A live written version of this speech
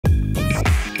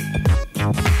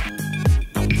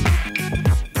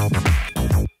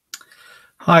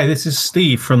Hi, this is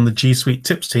Steve from the G Suite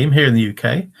Tips team here in the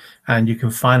UK, and you can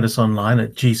find us online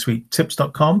at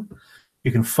gsuitetips.com.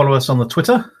 You can follow us on the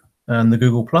Twitter and the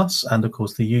Google Plus, and of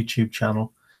course the YouTube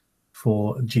channel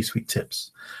for G Suite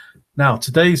Tips. Now,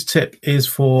 today's tip is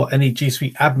for any G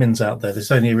Suite admins out there.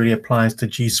 This only really applies to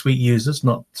G Suite users,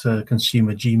 not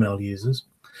consumer Gmail users.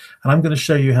 And I'm going to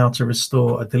show you how to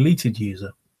restore a deleted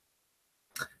user.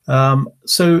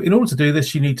 So in order to do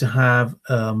this, you need to have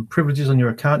privileges on your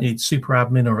account. You need super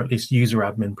admin or at least user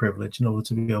admin privilege in order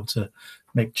to be able to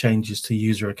make changes to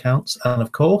user accounts. And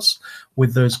of course,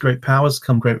 with those great powers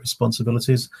come great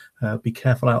responsibilities. Be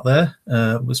careful out there,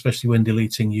 especially when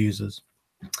deleting users.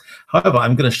 However,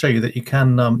 I'm going to show you that you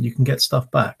can get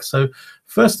stuff back. So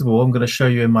first of all, I'm going to show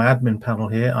you in my admin panel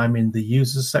here. I'm in the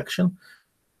users section.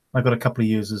 I've got a couple of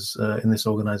users in this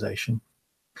organization.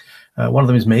 One of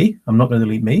them is me. I'm not going to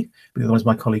delete me, but the other one is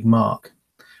my colleague Mark.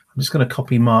 I'm just going to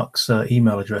copy Mark's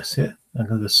email address here. I'm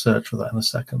going to search for that in a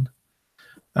second.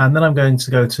 And then I'm going to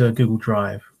go to Google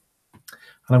Drive.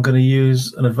 And I'm going to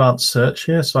use an advanced search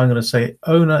here. So I'm going to say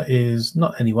owner is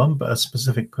not anyone, but a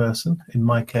specific person. In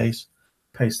my case,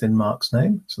 paste in Mark's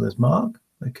name. So there's Mark.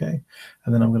 Okay.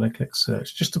 And then I'm going to click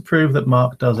search just to prove that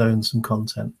Mark does own some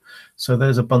content. So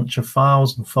there's a bunch of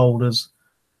files and folders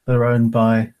that are owned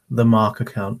by the Mark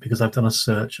account because I've done a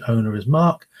search. Owner is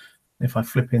Mark. If I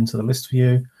flip into the list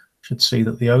view, you should see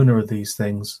that the owner of these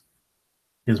things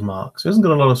is Mark. So he hasn't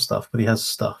got a lot of stuff, but he has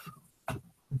stuff.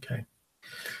 Okay.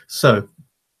 So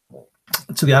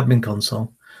to the admin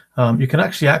console, you can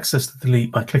actually access the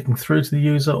delete by clicking through to the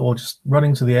user or just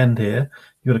running to the end here.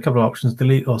 You've got a couple of options: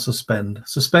 delete or suspend.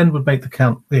 Suspend would make the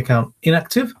account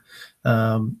inactive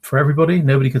for everybody.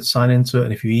 Nobody could sign into it,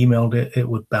 and if you emailed it, it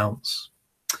would bounce.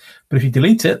 But if you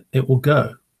delete it, it will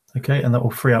go, okay? And that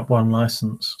will free up one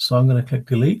license. So I'm going to click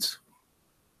delete.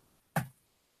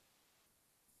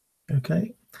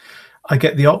 Okay. I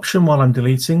get the option while I'm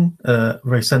deleting,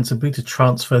 very sensibly, to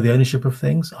transfer the ownership of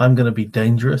things. I'm going to be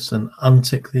dangerous and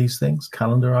untick these things,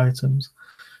 calendar items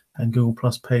and Google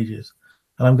Plus pages.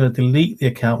 And I'm going to delete the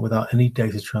account without any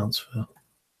data transfer. And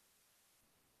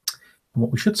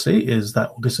what we should see is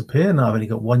that will disappear. Now I've only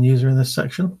got one user in this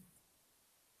section.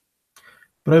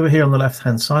 But over here on the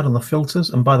left-hand side on the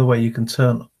filters, and by the way, you can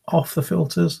turn off the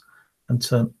filters and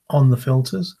turn on the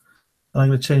filters. And I'm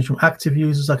going to change from active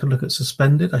users. I could look at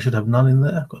suspended. I should have none in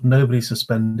there. I've got nobody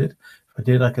suspended. If I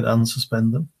did, I could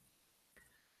unsuspend them.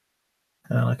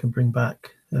 And I can bring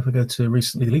back, if I go to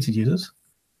recently deleted users,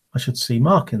 I should see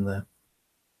Mark in there.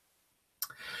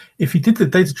 If you did the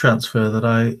data transfer that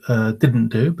I didn't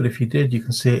do, but if you did, you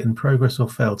can see it in progress or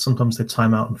failed. Sometimes they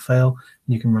time out and fail,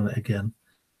 and you can run it again.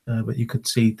 But you could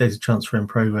see data transfer in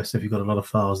progress if you've got a lot of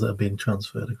files that are being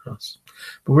transferred across.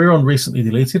 But we're on recently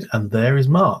deleted, and there is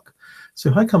Mark. So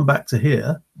if I come back to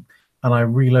here and I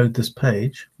reload this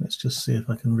page, let's just see if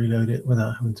I can reload it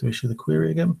without having to issue the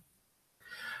query again.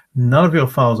 None of your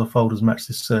files or folders match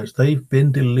this search. They've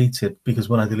been deleted because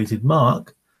when I deleted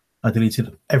Mark, I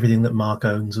deleted everything that Mark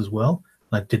owns as well,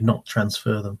 and I did not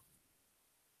transfer them.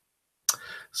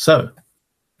 So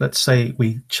let's say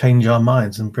we change our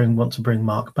minds and want to bring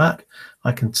Mark back.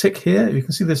 I can tick here. You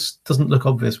can see this doesn't look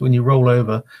obvious. When you roll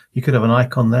over, you could have an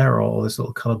icon there or this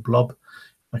little colored blob.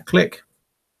 I click,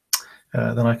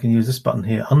 then I can use this button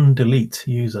here, undelete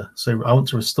user. So I want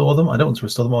to restore them. I don't want to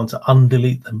restore them. I want to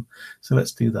undelete them. So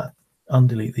let's do that.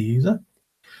 Undelete the user.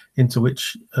 Into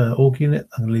which org unit?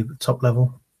 I'm going to leave the top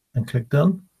level and click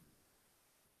done.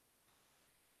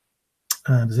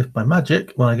 And as if by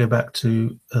magic, when I go back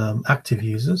to active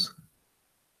users,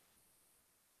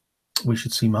 we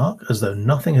should see Mark as though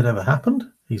nothing had ever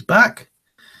happened. He's back.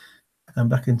 And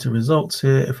back into results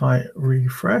here. If I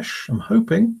refresh, I'm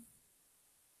hoping,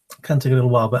 it can take a little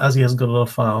while, but as he hasn't got a lot of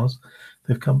files,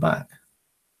 they've come back.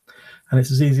 And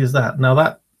it's as easy as that. Now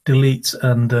that delete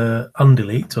and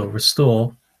undelete or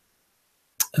restore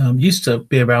used to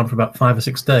be around for about 5 or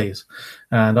 6 days.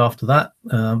 And after that,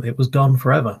 it was gone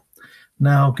forever.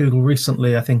 Now, Google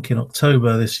recently, I think in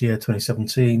October this year,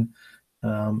 2017,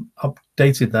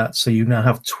 updated that. So you now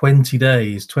have 20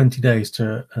 days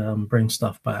to bring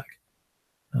stuff back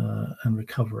and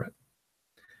recover it.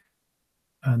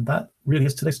 And that really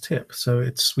is today's tip. So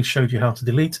we showed you how to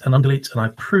delete and undelete, and I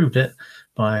proved it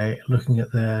by looking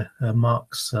at their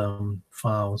Mark's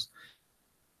files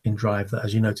in Drive that,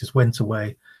 as you notice, went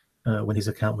away when his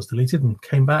account was deleted and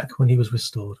came back when he was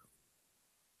restored.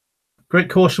 Great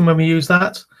caution when we use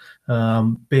that,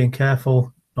 being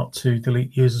careful not to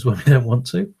delete users when we don't want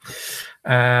to.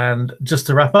 And just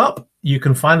to wrap up, you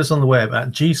can find us on the web at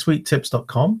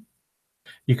gsuitetips.com.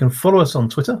 You can follow us on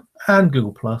Twitter and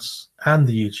Google Plus and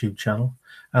the YouTube channel.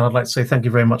 And I'd like to say thank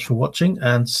you very much for watching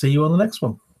and see you on the next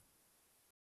one.